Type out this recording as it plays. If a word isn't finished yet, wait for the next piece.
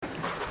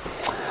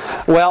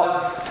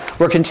Well,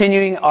 we're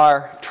continuing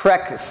our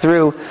trek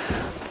through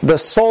the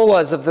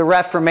solas of the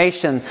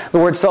Reformation. The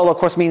word sola, of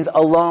course, means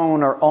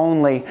alone or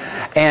only.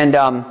 And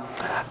I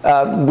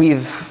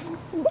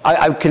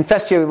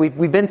confess to you,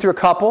 we've been through a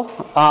couple.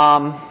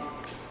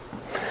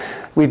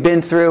 We've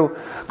been through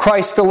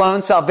Christ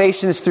alone.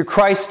 Salvation is through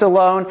Christ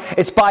alone.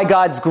 It's by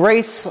God's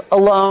grace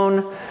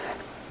alone.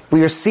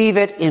 We receive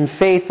it in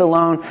faith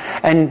alone.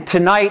 And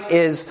tonight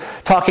is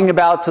talking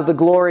about to the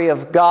glory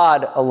of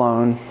God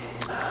alone.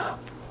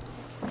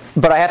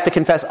 But I have to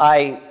confess,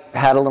 I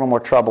had a little more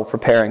trouble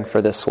preparing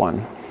for this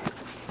one.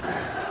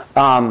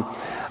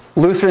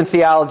 Lutheran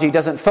theology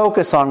doesn't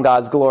focus on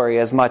God's glory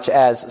as much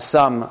as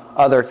some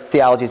other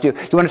theologies do.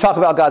 You want to talk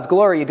about God's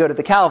glory, you go to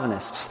the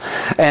Calvinists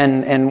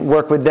and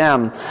work with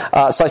them.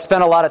 So I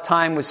spent a lot of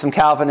time with some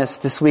Calvinists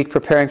this week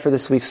preparing for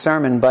this week's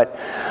sermon. But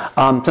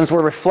since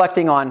we're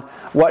reflecting on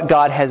what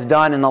God has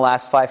done in the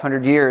last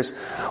 500 years,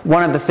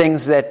 one of the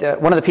things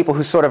that one of the people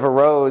who sort of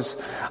arose,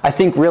 I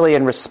think really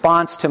in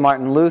response to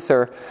Martin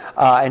Luther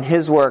and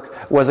his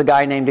work, was a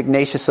guy named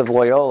Ignatius of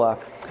Loyola,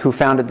 who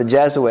founded the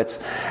Jesuits.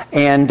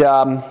 And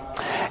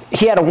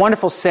he had a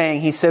wonderful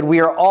saying. He said, "We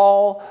are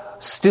all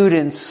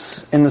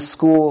students in the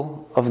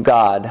school of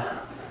God."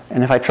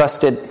 And if I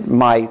trusted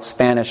my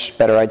Spanish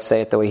better, I'd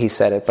say it the way he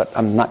said it, but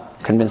I'm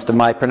not convinced of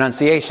my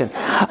pronunciation.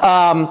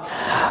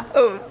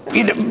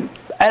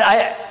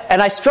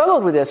 And I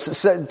struggled with this,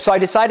 so I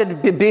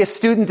decided to be a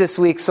student this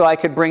week so I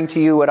could bring to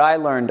you what I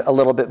learned a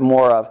little bit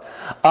more of.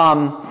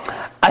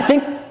 I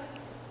think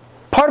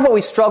part of what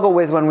we struggle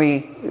with when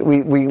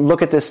we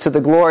look at this, to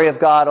the glory of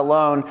God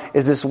alone,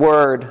 is this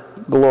word,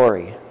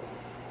 glory.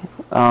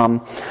 I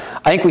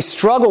think we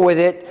struggle with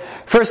it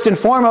first and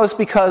foremost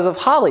because of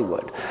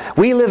Hollywood.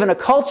 We live in a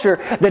culture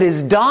that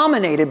is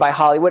dominated by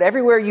Hollywood.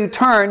 Everywhere you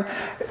turn,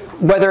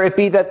 whether it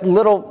be that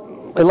little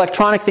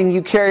electronic thing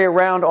you carry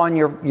around on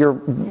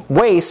your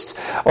waist,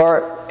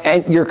 or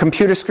your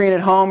computer screen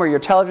at home, or your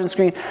television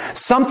screen,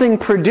 something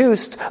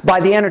produced by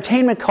the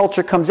entertainment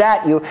culture comes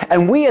at you,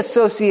 and we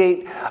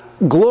associate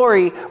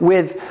glory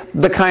with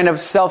the kind of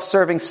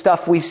self-serving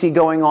stuff we see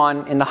going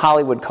on in the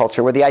Hollywood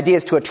culture, where the idea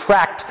is to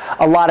attract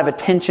a lot of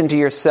attention to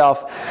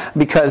yourself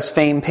because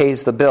fame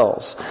pays the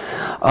bills.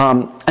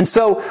 And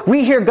so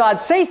we hear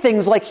God say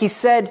things like He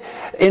said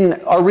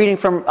in our reading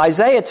from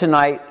Isaiah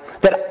tonight,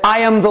 that I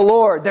am the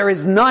Lord, there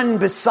is none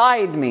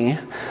beside me.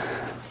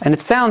 And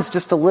it sounds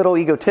just a little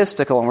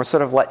egotistical, and we're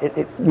sort of like,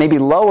 it maybe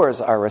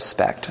lowers our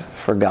respect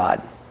for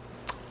God.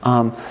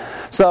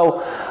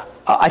 So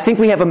I think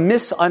we have a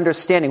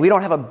misunderstanding. We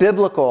don't have a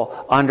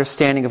biblical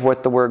understanding of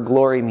what the word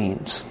glory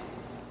means.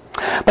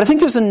 But I think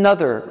there's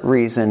another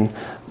reason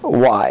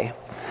why.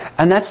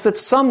 And that's that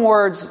some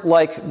words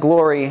like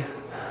glory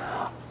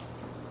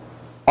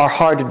are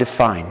hard to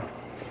define.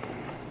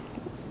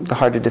 They're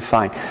hard to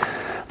define.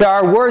 There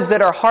are words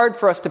that are hard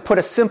for us to put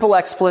a simple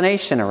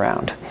explanation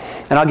around.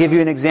 And I'll give you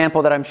an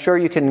example that I'm sure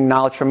you can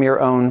acknowledge from your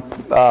own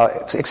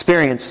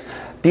experience.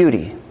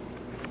 Beauty.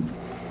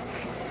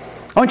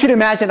 I want you to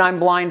imagine I'm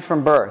blind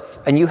from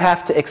birth, and you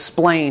have to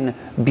explain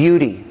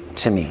beauty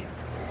to me.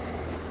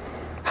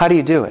 How do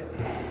you do it?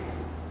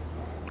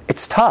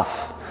 It's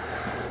tough.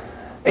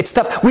 It's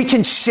tough. We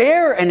can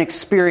share an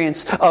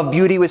experience of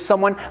beauty with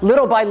someone.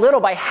 Little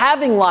by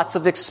having lots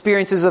of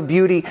experiences of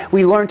beauty,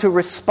 we learn to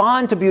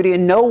respond to beauty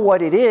and know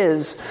what it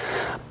is.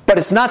 But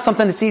it's not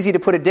something that's easy to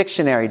put a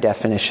dictionary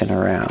definition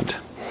around.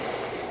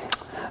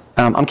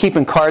 I'm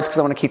keeping cards because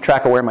I want to keep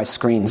track of where my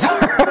screens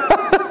are.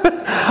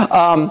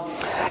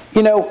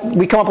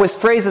 We come up with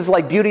phrases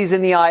like beauty's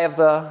in the eye of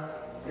the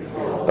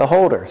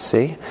beholder,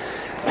 see?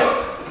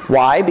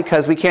 Why?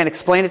 Because we can't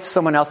explain it to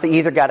someone else. They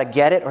either got to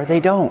get it or they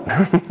don't.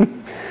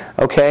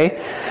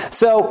 Okay?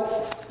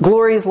 So,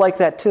 glory is like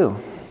that too.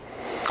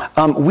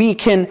 We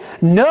can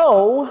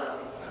know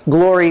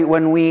glory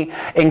when we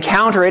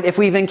encounter it, if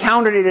we've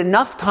encountered it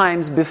enough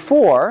times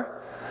before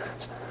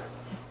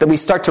that we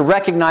start to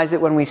recognize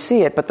it when we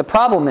see it. But the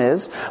problem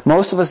is,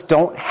 most of us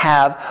don't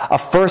have a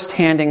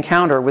first-hand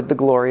encounter with the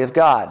glory of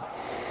God.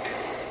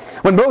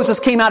 When Moses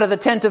came out of the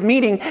tent of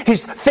meeting,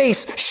 his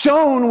face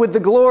shone with the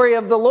glory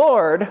of the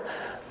Lord.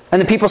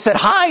 And the people said,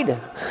 hide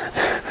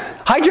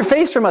your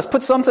face from us.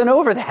 Put something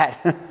over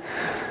that.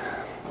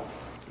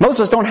 Most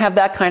of us don't have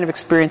that kind of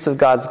experience of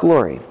God's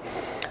glory.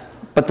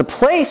 But the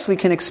place we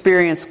can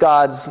experience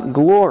God's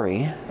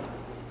glory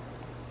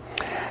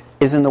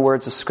is in the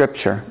words of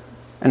Scripture,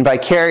 and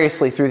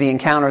vicariously through the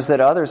encounters that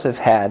others have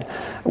had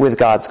with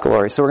God's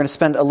glory. So we're going to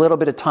spend a little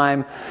bit of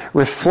time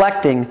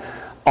reflecting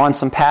on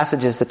some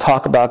passages that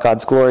talk about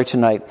God's glory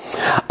tonight.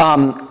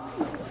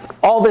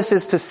 All this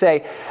is to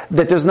say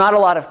that there's not a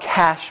lot of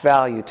cash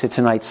value to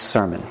tonight's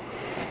sermon.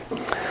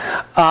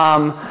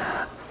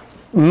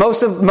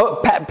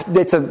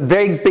 It's a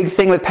very big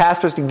thing with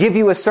pastors to give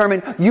you a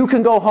sermon you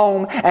can go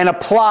home and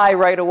apply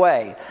right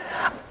away.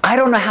 I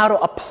don't know how to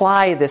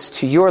apply this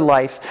to your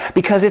life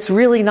because it's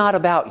really not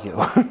about you.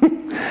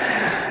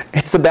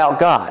 It's about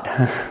God.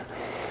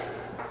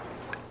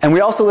 And we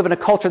also live in a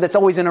culture that's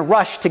always in a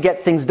rush to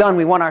get things done.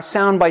 We want our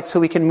sound bites so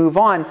we can move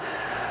on.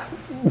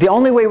 the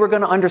only way we're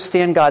going to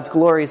understand God's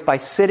glory is by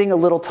sitting a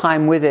little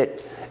time with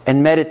it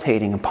and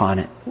meditating upon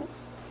it.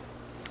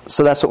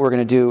 So that's what we're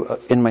going to do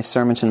in my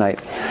sermon tonight.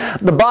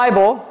 The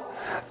Bible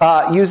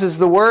uses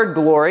the word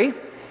glory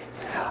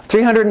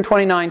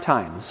 329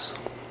 times.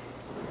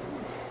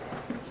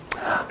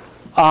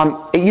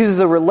 It uses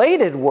a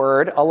related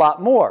word a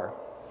lot more.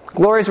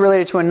 Glory is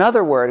related to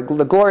another word.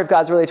 The glory of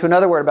God is related to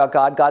another word about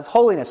God, God's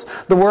holiness.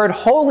 The word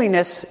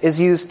holiness is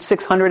used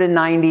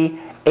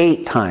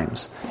 698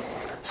 times.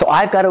 So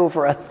I've got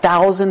over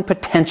 1,000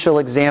 potential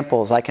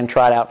examples I can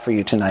trot out for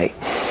you tonight.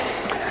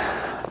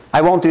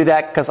 I won't do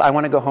that because I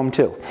want to go home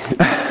too.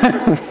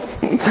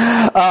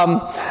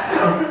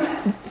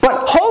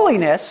 But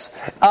holiness,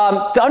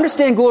 to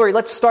understand glory,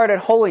 let's start at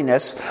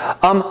holiness.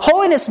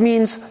 Holiness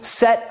means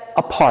set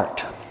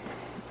apart.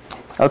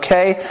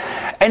 Okay?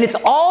 And it's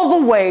all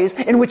the ways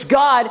in which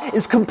God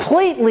is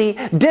completely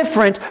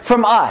different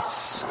from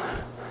us.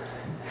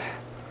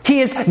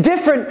 He is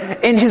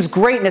different in His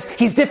greatness.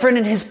 He's different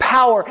in His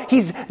power.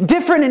 He's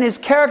different in His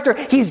character.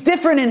 He's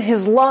different in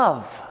His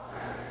love.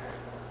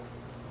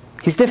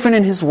 He's different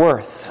in His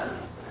worth.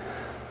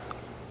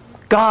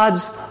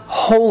 God's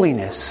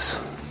holiness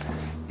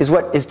is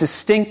what is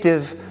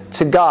distinctive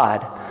to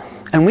God.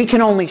 And we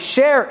can only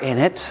share in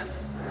it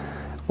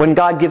when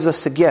God gives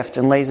us a gift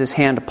and lays His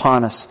hand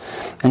upon us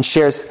and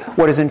shares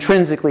what is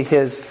intrinsically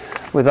His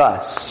with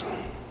us.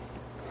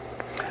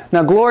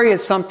 Now, glory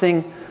is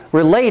something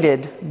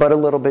related, but a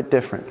little bit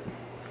different.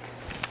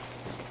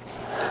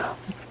 I'll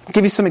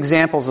give you some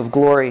examples of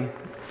glory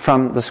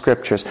from the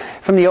Scriptures.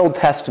 From the Old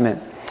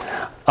Testament.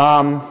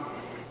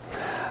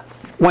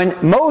 When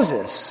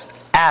Moses...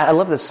 I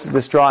love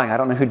this drawing. I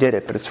don't know who did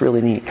it, but it's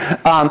really neat.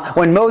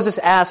 When Moses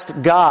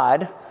asked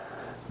God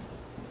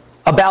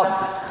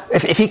about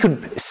if he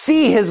could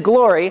see His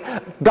glory,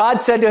 God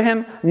said to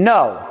him,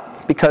 "No,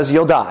 because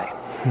you'll die."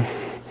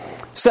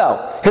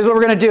 So, here's what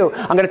we're going to do.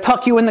 I'm going to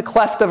tuck you in the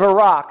cleft of a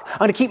rock. I'm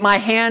going to keep my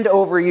hand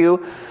over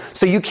you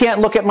so you can't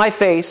look at my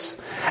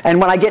face. And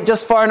when I get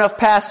just far enough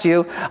past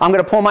you, I'm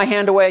going to pull my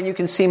hand away and you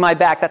can see my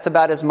back. That's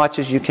about as much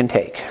as you can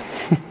take.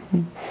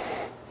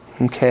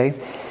 Okay?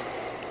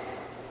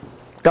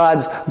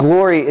 God's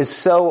glory is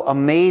so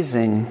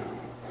amazing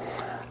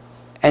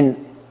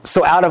and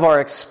so out of our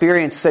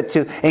experience that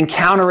to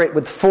encounter it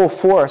with full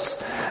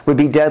force would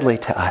be deadly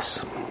to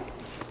us.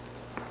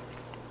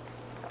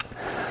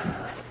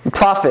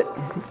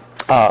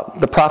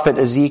 The prophet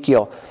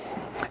Ezekiel,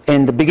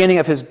 in the beginning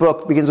of his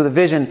book, begins with a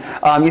vision.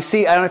 You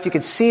see, I don't know if you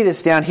can see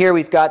this down here.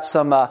 We've got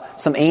some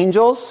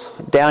angels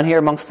down here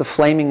amongst the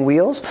flaming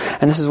wheels,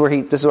 and this is where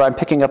I'm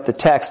picking up the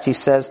text. He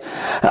says,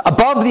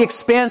 "Above the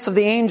expanse of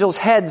the angels'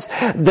 heads,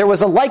 there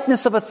was a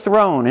likeness of a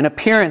throne, in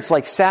appearance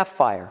like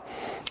sapphire.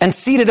 And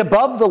seated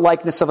above the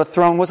likeness of a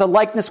throne was a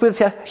likeness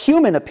with a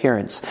human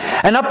appearance.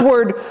 And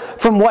upward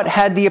from what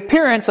had the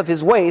appearance of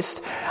his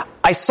waist,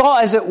 I saw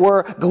as it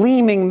were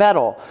gleaming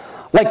metal,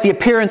 like the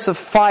appearance of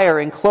fire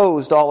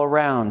enclosed all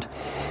around.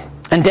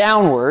 And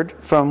downward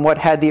from what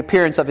had the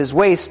appearance of his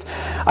waist,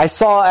 I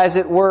saw as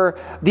it were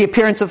the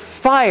appearance of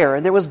fire,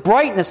 and there was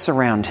brightness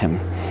around him.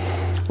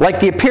 Like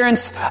the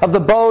appearance of the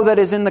bow that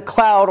is in the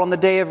cloud on the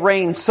day of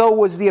rain, so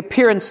was the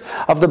appearance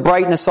of the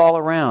brightness all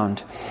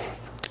around.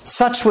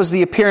 Such was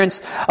the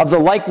appearance of the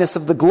likeness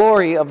of the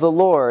glory of the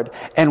Lord.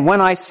 And when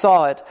I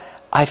saw it,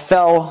 I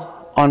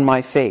fell on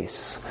my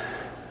face."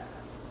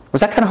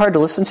 Was that kind of hard to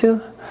listen to?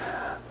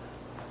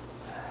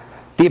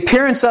 The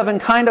appearance of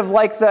and kind of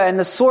like and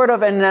the sort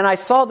of, and then I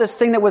saw this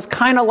thing that was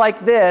kind of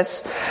like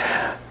this.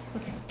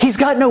 He's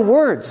got no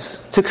words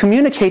to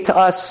communicate to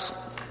us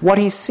what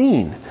he's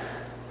seen.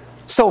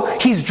 So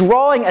he's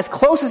drawing as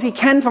close as he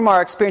can from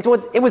our experience.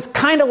 It was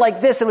kind of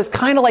like this, it was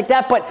kind of like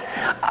that, but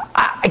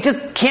I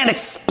just can't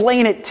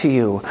explain it to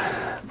you.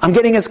 I'm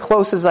getting as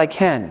close as I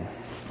can.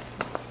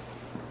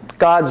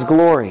 God's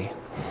glory.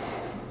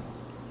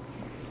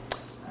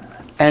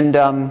 And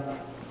I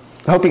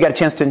hope you got a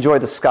chance to enjoy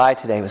the sky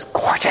today. It was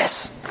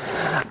gorgeous.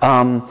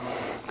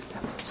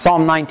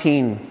 Psalm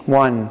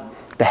 19:1.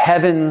 The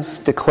heavens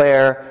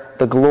declare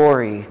the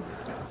glory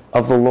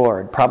of the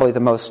Lord. Probably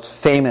the most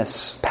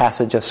famous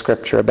passage of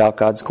Scripture about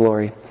God's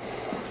glory.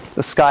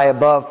 The sky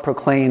above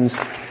proclaims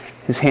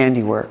His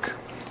handiwork.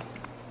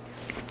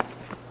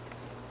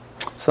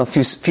 So a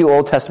few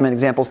Old Testament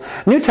examples.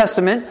 New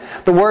Testament,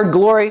 the word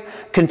glory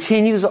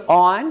continues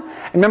on.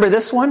 Remember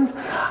this one?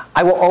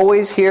 I will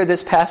always hear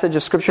this passage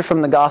of Scripture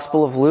from the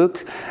Gospel of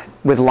Luke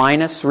with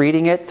Linus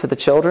reading it to the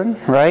children,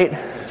 right?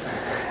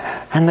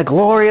 "And the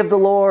glory of the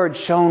Lord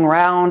shone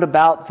round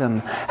about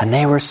them, and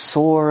they were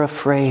sore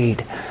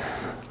afraid."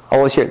 I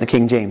always hear it in the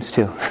King James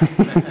too.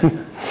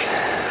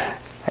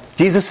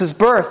 Jesus'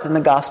 birth in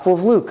the Gospel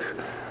of Luke.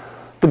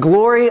 The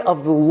glory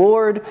of the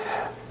Lord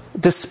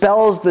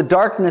dispels the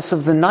darkness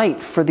of the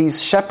night for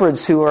these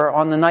shepherds who are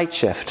on the night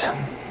shift.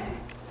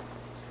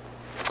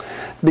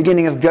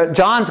 Beginning of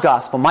John's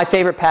Gospel, my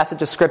favorite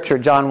passage of Scripture,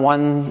 John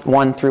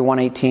 1 through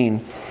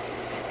 1:18.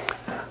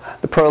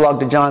 The prologue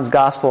to John's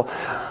Gospel.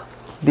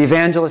 The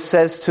evangelist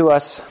says to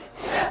us,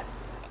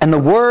 And the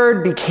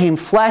Word became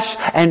flesh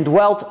and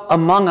dwelt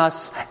among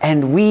us,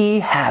 and we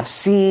have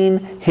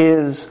seen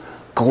His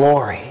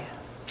glory.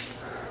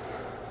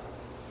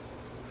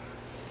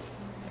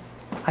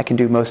 I can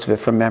do most of it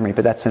from memory,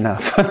 but that's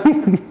enough.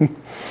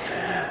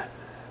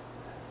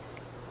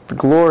 The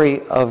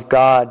glory of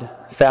God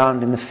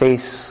found in the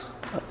face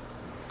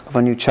of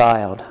a new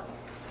child.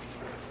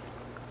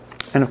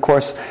 And of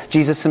course,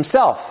 Jesus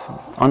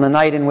himself, on the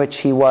night in which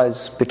he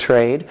was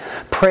betrayed,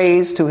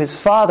 prays to his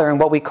Father in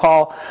what we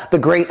call the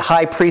great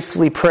high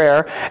priestly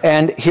prayer.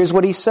 And here's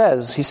what he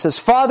says. He says,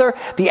 "Father,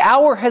 the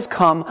hour has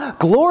come.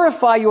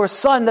 Glorify your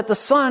Son, that the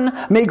Son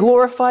may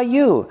glorify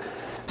you.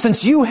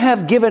 Since you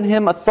have given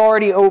him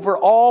authority over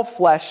all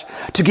flesh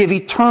to give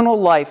eternal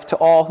life to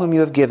all whom you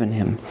have given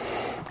him.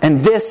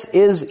 And this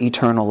is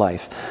eternal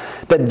life,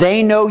 that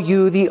they know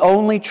you, the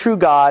only true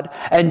God,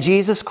 and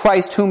Jesus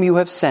Christ whom you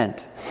have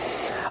sent.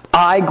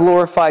 I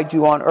glorified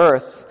you on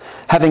earth,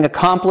 having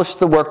accomplished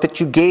the work that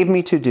you gave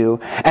me to do.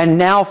 And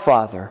now,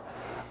 Father,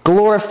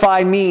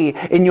 glorify me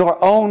in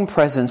your own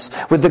presence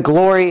with the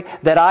glory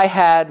that I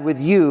had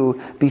with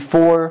you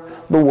before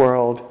the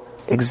world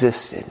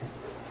existed."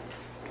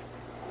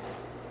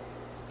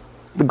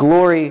 The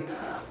glory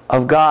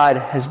of God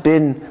has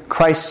been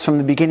Christ's from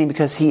the beginning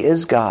because He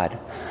is God.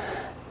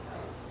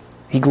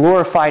 He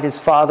glorified His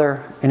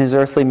Father in His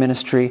earthly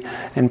ministry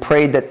and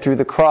prayed that through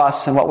the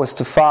cross and what was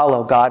to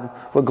follow, God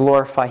would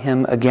glorify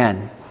Him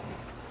again.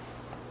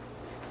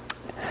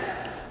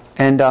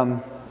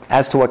 And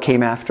as to what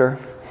came after,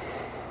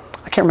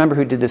 I can't remember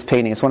who did this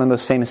painting. It's one of the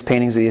most famous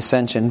paintings of the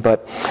Ascension.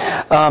 But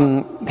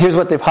here's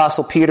what the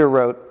Apostle Peter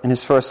wrote in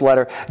his first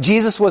letter.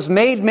 "Jesus was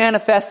made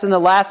manifest in the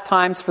last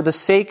times for the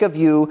sake of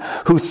you,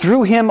 who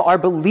through Him are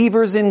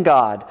believers in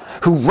God,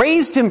 who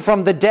raised Him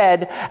from the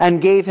dead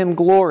and gave Him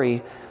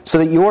glory, so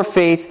that your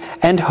faith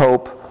and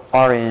hope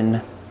are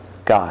in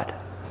God."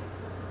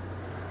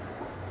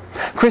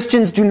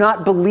 Christians do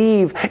not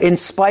believe in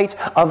spite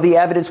of the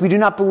evidence. We do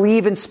not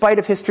believe in spite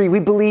of history. We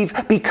believe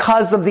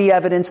because of the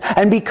evidence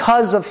and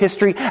because of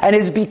history. And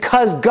it is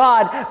because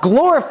God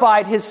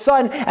glorified His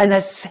Son and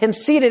has Him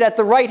seated at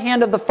the right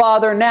hand of the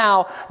Father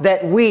now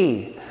that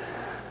we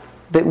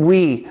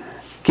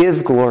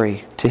give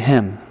glory to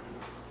Him.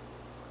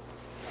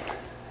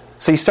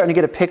 So you're starting to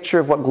get a picture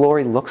of what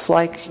glory looks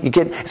like.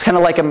 It's kind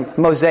of like a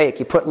mosaic.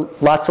 You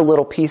put lots of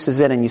little pieces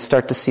in and you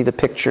start to see the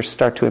picture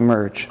start to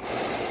emerge.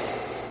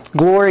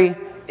 Glory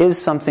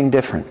is something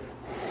different.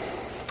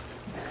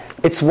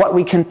 It's what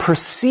we can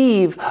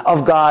perceive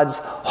of God's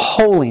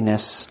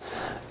holiness.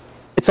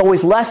 It's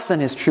always less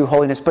than His true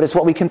holiness, but it's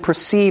what we can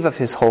perceive of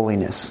His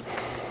holiness.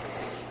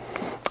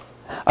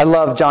 I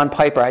love John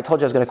Piper. I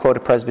told you I was going to quote a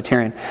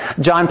Presbyterian.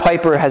 John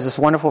Piper has this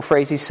wonderful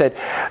phrase. He said,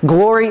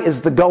 "Glory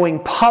is the going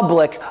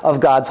public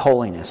of God's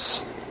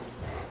holiness."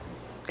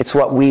 It's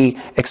what we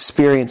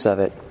experience of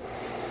it.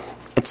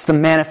 It's the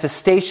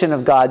manifestation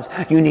of God's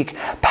unique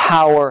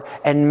power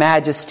and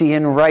majesty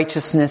and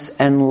righteousness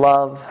and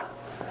love.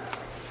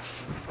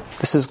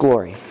 This is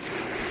glory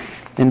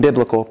in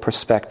biblical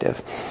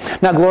perspective.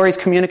 Now, glory is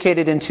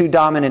communicated in two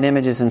dominant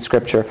images in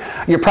Scripture.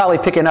 You're probably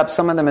picking up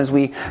some of them as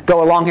we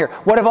go along here.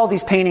 What have all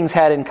these paintings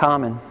had in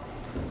common?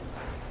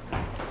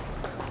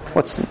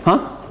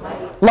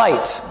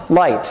 Light,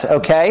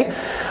 okay?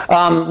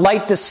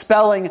 Light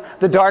dispelling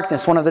the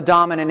darkness, one of the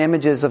dominant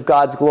images of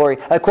God's glory.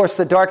 Of course,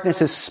 the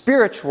darkness is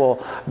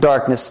spiritual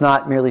darkness,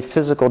 not merely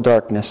physical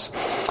darkness.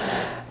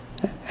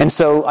 And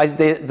so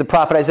the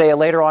prophet Isaiah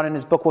later on in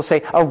his book will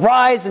say,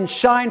 "Arise and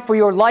shine, for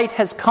your light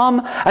has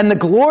come, and the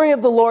glory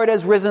of the Lord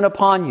has risen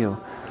upon you.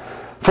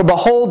 For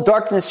behold,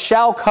 darkness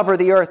shall cover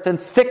the earth,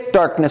 and thick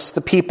darkness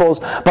the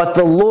peoples, but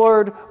the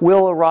Lord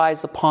will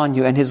arise upon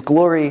you, and His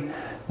glory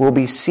will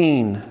be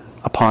seen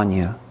upon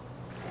you."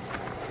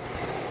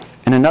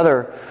 And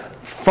another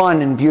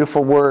fun and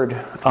beautiful word,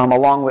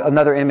 along with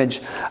another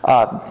image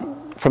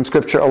from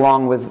Scripture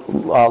along with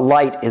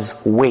light, is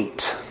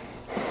weight.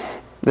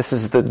 This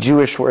is the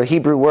Jewish word,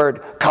 Hebrew word,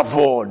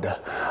 kavod.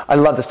 I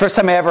love this. First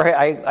time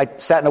I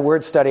sat in a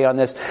word study on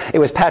this, it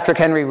was Patrick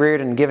Henry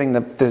Reardon giving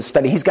the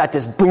study. He's got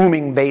this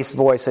booming bass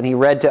voice, and he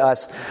read to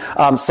us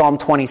Psalm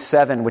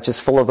 27, which is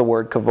full of the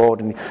word kavod.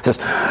 And he says,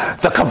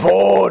 "The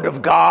kavod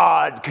of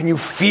God, can you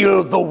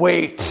feel the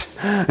weight?"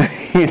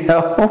 You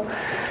know?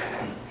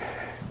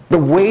 The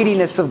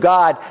weightiness of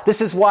God.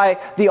 This is why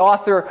the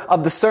author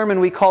of the sermon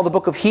we call the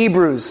book of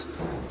Hebrews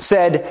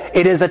said,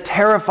 "It is a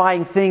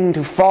terrifying thing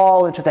to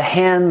fall into the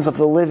hands of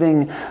the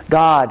living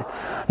God."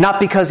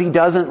 Not because He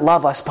doesn't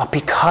love us, but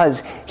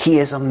because He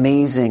is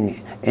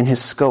amazing in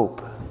His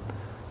scope,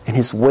 in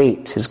His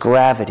weight, His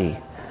gravity.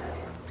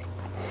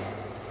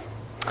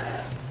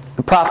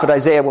 The prophet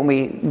Isaiah, when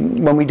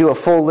we do a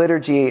full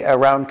liturgy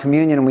around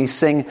communion and we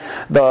sing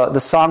the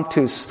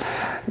Sanctus,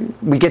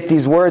 we get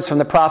these words from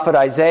the prophet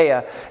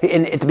Isaiah.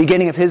 At the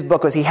beginning of his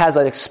book, he has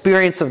an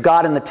experience of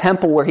God in the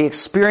temple where he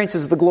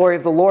experiences the glory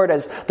of the Lord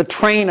as the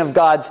train of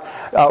God's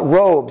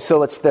robe.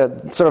 So it's the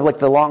sort of like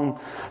the long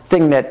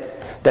thing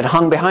that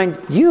hung behind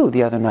you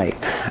the other night.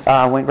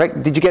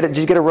 Right? Did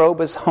you get a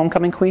robe as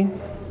homecoming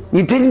queen?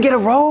 You didn't get a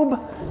robe?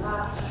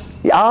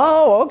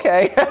 Oh,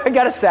 okay. I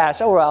got a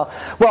sash. Oh, well.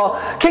 Well,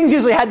 kings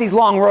usually had these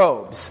long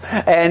robes.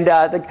 And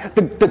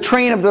the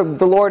train of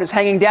the Lord is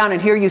hanging down.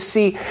 And here you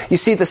see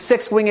the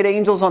 6 winged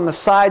angels on the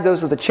side.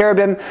 Those are the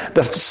cherubim.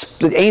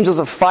 The angels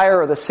of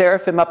fire are the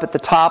seraphim up at the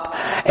top.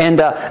 And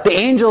the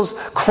angels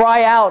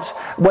cry out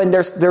when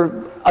they're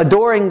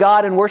adoring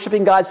God and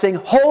worshiping God, saying,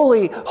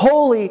 "Holy,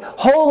 holy,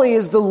 holy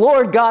is the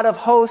Lord God of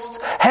hosts.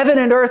 Heaven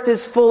and earth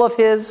is full of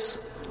His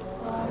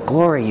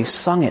glory." You've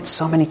sung it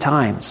so many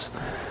times.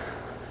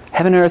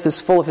 Heaven and earth is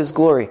full of His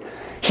glory.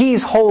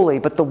 He's holy,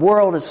 but the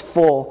world is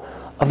full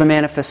of the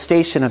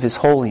manifestation of His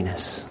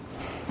holiness.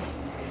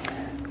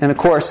 And of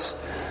course,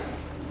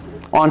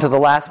 on to the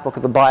last book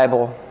of the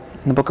Bible,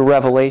 in the book of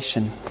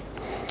Revelation.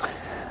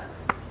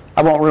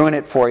 I won't ruin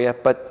it for you,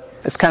 but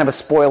it's kind of a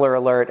spoiler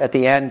alert. At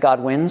the end, God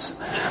wins.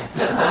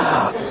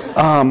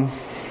 And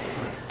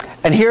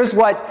here is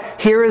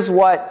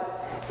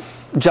what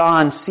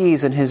John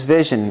sees in his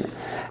vision.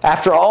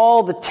 After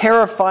all the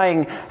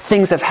terrifying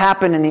things have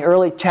happened in the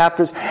early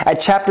chapters, at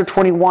chapter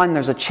 21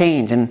 there's a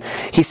change, and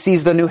he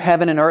sees the new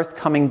heaven and earth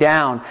coming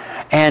down.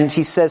 And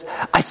he says,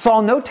 "I saw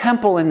no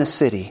temple in the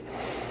city,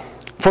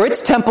 for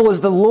its temple is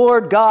the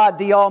Lord God,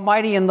 the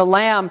Almighty, and the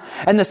Lamb.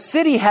 And the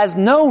city has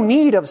no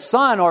need of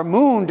sun or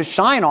moon to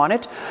shine on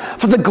it,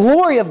 for the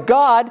glory of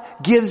God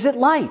gives it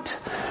light,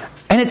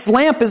 and its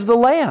lamp is the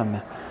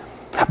Lamb.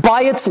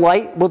 By its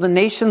light will the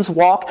nations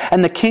walk,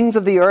 and the kings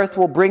of the earth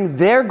will bring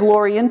their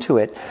glory into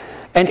it.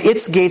 And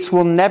its gates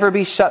will never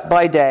be shut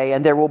by day,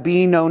 and there will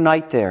be no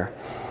night there.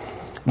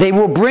 They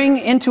will bring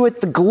into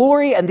it the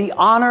glory and the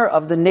honor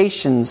of the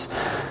nations,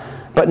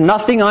 but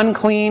nothing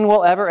unclean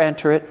will ever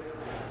enter it,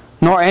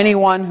 nor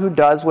anyone who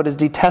does what is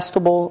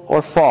detestable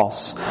or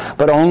false,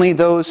 but only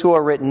those who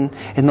are written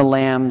in the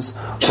Lamb's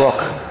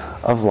book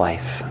of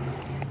life."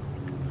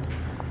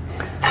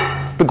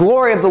 The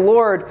glory of the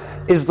Lord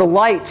is the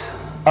light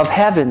of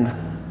heaven.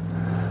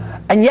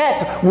 And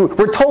yet,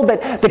 we're told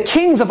that the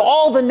kings of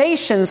all the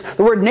nations,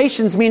 the word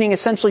nations meaning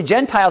essentially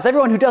Gentiles,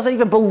 everyone who doesn't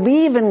even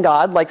believe in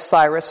God, like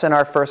Cyrus in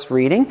our first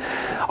reading,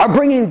 are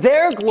bringing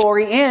their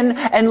glory in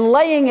and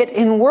laying it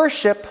in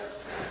worship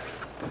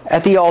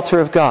at the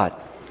altar of God.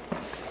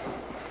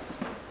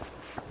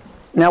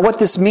 Now, what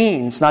this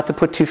means, not to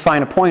put too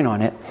fine a point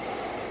on it,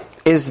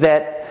 is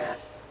that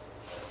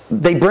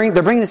they're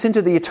bringing this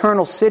into the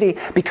eternal city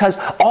because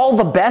all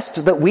the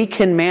best that we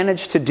can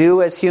manage to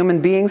do as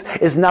human beings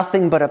is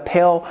nothing but a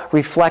pale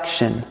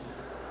reflection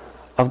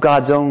of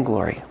God's own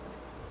glory.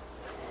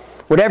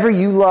 Whatever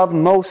you love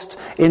most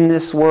in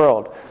this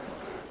world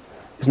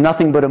is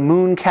nothing but a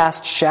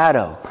moon-cast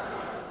shadow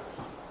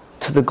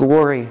to the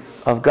glory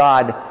of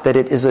God that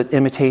it is an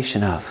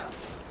imitation of.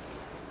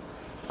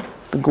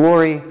 The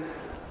glory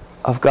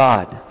of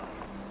God.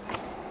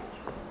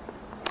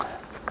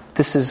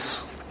 This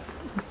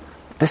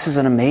is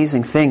an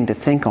amazing thing to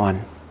think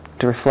on,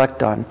 to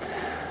reflect on.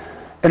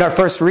 In our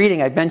first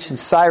reading, I mentioned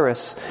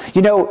Cyrus.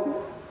 You know,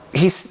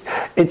 it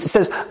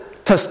says,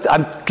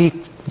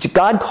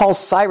 God calls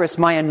Cyrus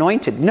my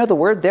anointed. You know the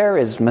word there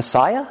is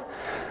Messiah?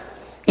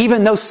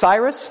 Even though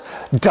Cyrus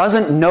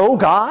doesn't know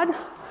God,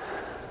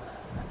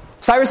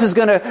 Cyrus is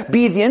going to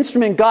be the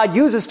instrument God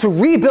uses to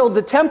rebuild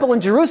the temple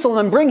in Jerusalem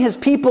and bring His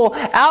people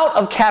out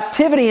of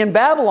captivity in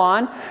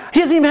Babylon.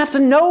 He doesn't even have to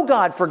know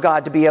God for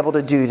God to be able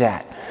to do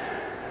that.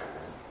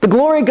 The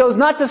glory goes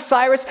not to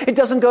Cyrus. It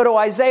doesn't go to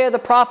Isaiah the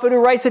prophet who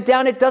writes it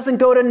down. It doesn't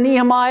go to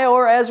Nehemiah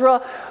or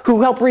Ezra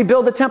who helped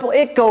rebuild the temple.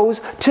 It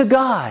goes to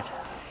God.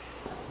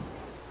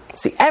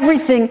 See,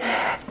 everything,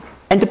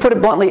 and to put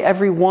it bluntly,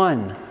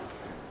 everyone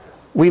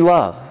we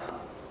love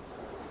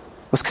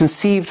was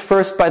conceived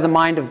first by the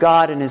mind of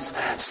God and is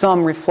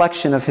some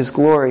reflection of His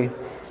glory.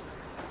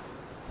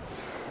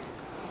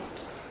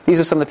 These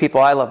are some of the people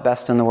I love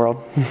best in the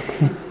world.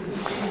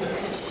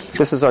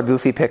 This is our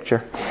goofy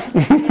picture.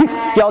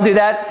 Y'all do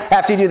that?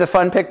 After you do the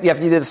fun picture,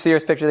 after you do the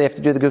serious picture, they have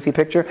to do the goofy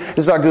picture. This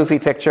is our goofy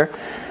picture.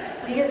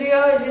 Because we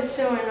always get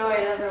so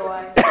annoyed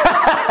otherwise.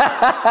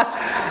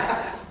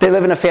 They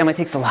live in a family that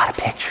takes a lot of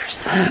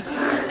pictures. They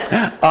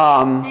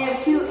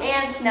have 2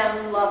 aunts now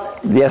who love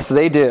it. Yes,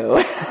 they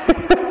do.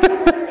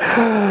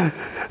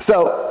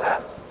 So,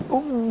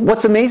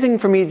 what's amazing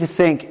for me to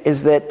think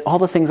is that all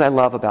the things I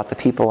love about the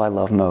people I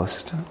love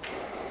most,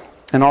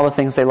 and all the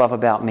things they love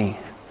about me,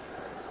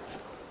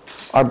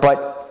 are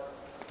but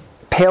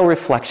pale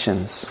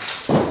reflections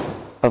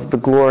of the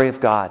glory of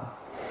God.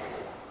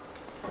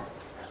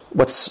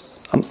 What's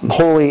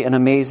holy and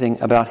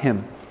amazing about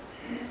Him.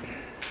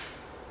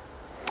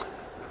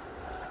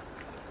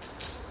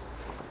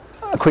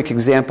 A quick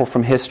example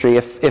from history.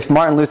 If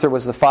Martin Luther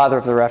was the father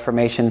of the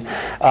Reformation,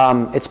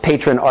 its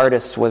patron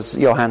artist was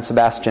Johann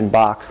Sebastian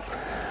Bach.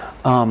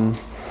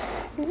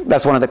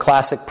 That's one of the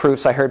classic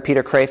proofs I heard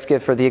Peter Kreeft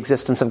give for the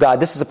existence of God.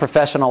 This is a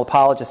professional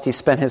apologist. He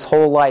spent his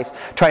whole life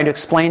trying to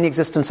explain the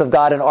existence of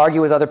God and argue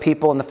with other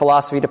people in the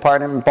philosophy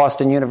department in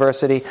Boston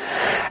University.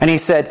 And he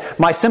said,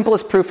 "My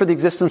simplest proof for the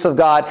existence of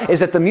God is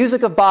that the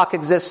music of Bach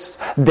exists,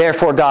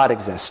 therefore God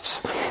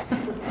exists."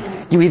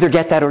 You either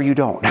get that or you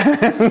don't.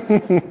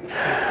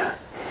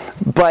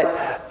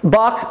 But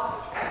Bach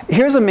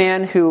Here's a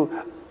man who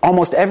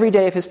almost every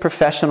day of his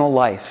professional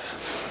life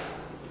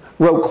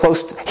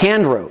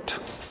hand wrote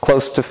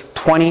close to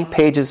 20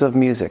 pages of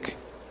music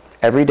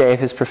every day of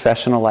his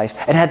professional life,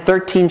 and had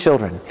 13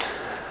 children.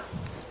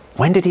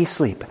 When did he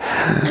sleep?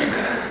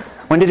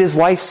 When did his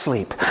wife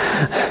sleep?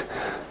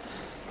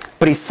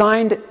 But he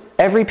signed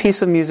every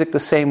piece of music the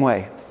same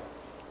way.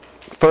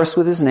 First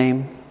with his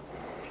name,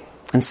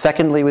 and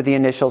secondly with the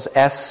initials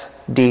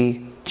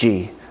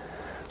SDG.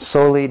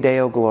 Soli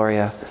Deo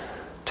Gloria.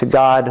 To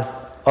God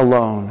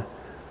alone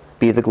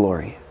be the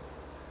glory.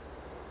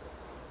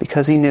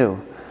 Because he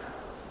knew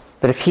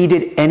that if he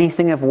did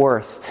anything of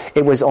worth,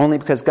 it was only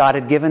because God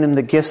had given him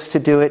the gifts to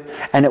do it,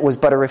 and it was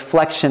but a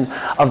reflection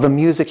of the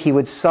music he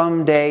would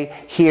someday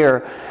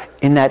hear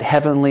in that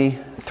heavenly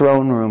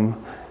throne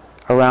room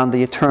around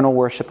the eternal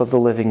worship of the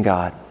living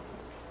God.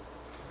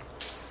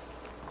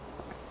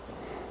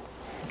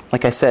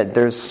 Like I said,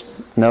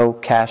 there's no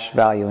cash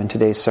value in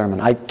today's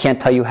sermon. I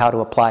can't tell you how to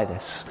apply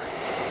this.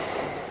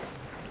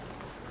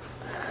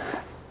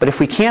 But if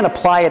we can't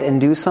apply it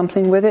and do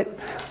something with it,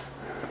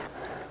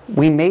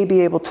 we may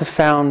be able to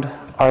found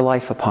our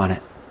life upon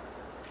it.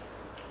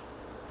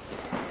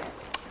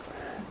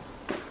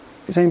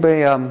 Is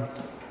anybody...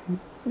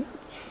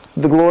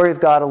 the glory of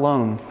God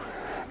alone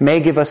may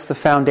give us the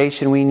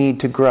foundation we need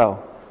to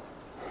grow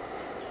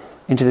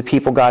into the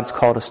people God's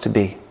called us to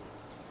be.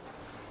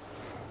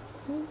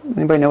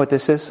 Anybody know what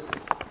this is?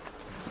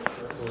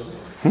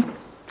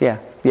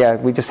 Yeah,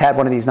 we just had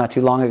one of these not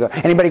too long ago.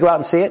 Anybody go out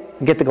and see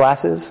it? Get the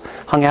glasses?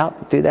 Hung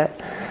out? Do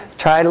that?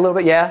 Try it a little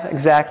bit? Yeah,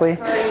 exactly.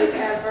 Party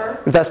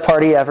ever. Best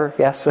party ever,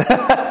 yes.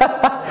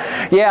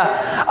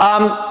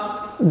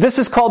 Yeah. This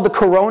is called the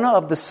corona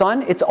of the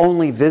sun. It's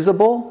only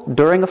visible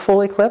during a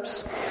full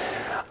eclipse.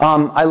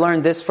 I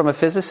learned this from a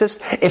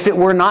physicist. If it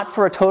were not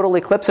for a total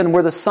eclipse and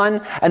were the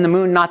sun and the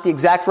moon not the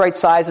exact right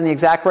size and the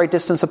exact right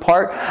distance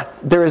apart,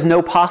 there is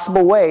no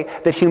possible way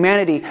that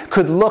humanity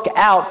could look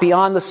out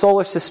beyond the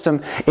solar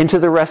system into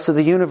the rest of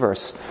the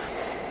universe.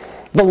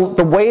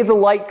 The way the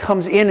light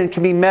comes in and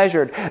can be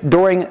measured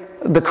during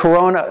the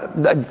corona,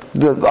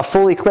 a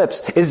full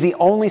eclipse, is the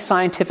only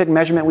scientific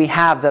measurement we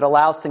have that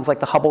allows things like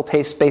the Hubble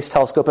Space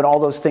Telescope and all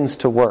those things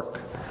to work.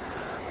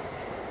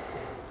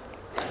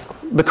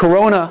 The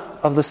corona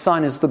of the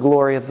sun is the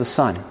glory of the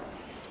sun.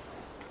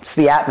 It's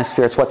the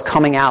atmosphere. It's what's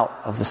coming out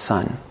of the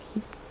sun.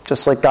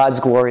 Just like God's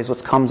glory is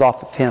what comes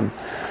off of Him.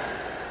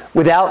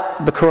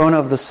 Without the corona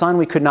of the sun,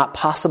 we could not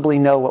possibly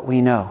know what we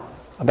know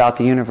about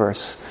the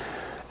universe.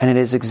 And it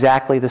is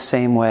exactly the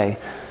same way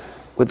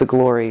with the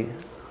glory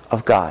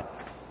of God.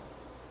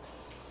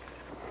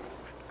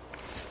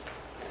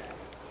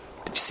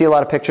 Did you see a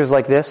lot of pictures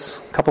like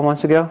this a couple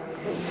months ago?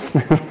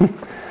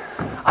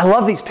 I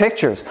love these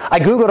pictures. I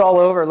Googled all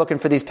over looking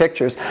for these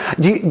pictures.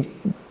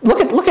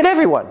 Look at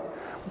everyone.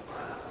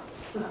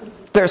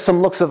 There's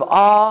some looks of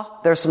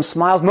awe. There's some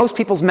smiles. Most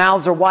people's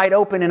mouths are wide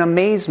open in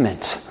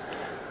amazement.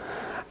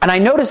 And I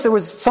noticed there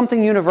was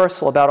something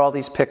universal about all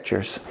these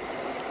pictures.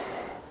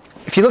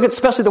 If you look at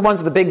especially the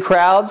ones with the big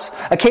crowds,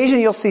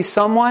 occasionally you'll see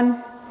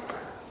someone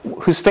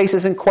whose face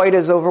isn't quite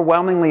as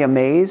overwhelmingly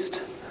amazed,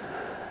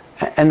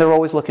 and they're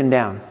always looking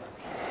down.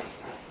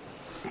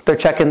 They're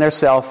checking their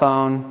cell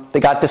phone. They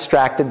got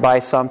distracted by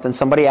something.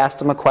 Somebody asked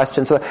them a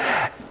question. So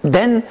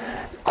then,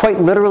 quite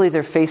literally,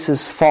 their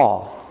faces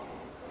fall.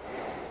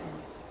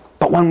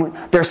 But when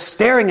they're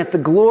staring at the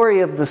glory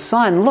of the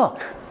sun,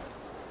 look.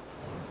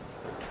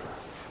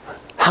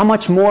 How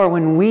much more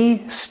when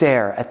we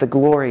stare at the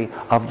glory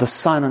of the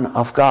Son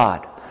of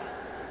God.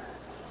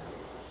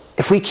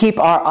 If we keep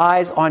our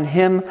eyes on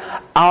Him,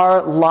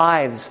 our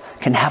lives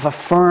can have a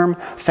firm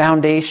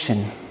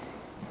foundation.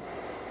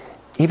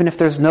 Even if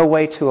there's no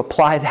way to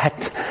apply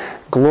that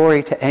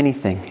glory to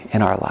anything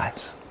in our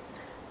lives.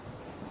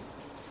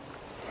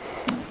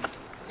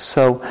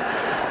 So,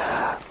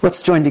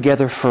 let's join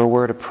together for a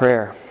word of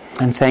prayer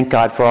and thank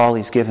God for all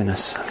He's given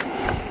us.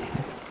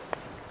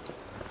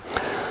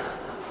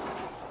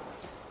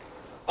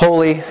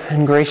 Holy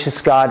and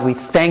gracious God, we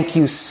thank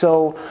You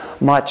so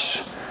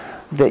much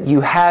that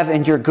You have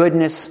in Your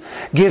goodness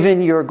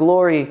given Your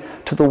glory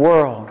to the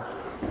world,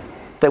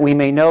 that we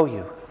may know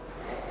You.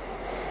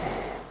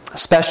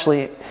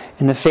 Especially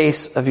in the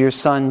face of Your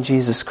Son,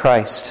 Jesus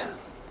Christ.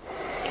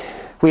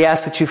 We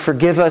ask that You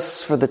forgive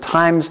us for the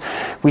times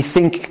we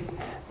think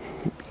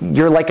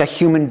You're like a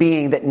human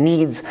being that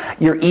needs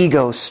your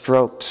ego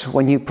stroked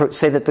when You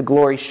say that the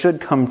glory should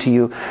come to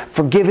You.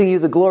 For giving You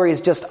the glory is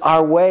just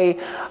our way,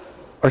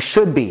 or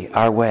should be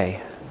our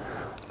way,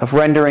 of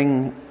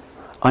rendering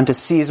unto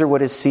Caesar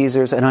what is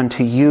Caesar's and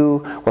unto You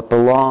what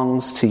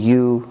belongs to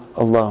You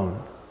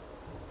alone.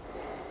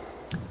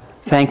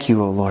 Thank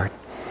You, O Lord,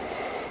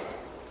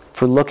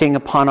 for looking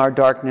upon our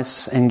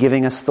darkness and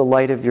giving us the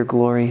light of Your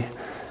glory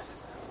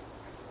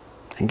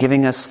and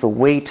giving us the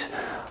weight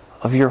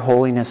of Your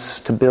holiness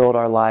to build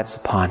our lives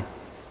upon.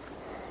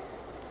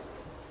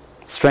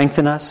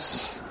 Strengthen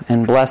us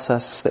and bless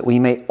us that we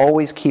may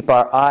always keep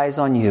our eyes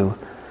on You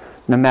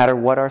no matter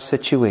what our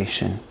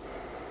situation.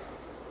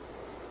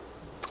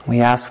 We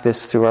ask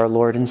this through our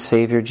Lord and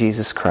Savior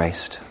Jesus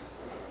Christ.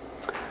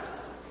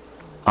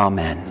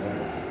 Amen.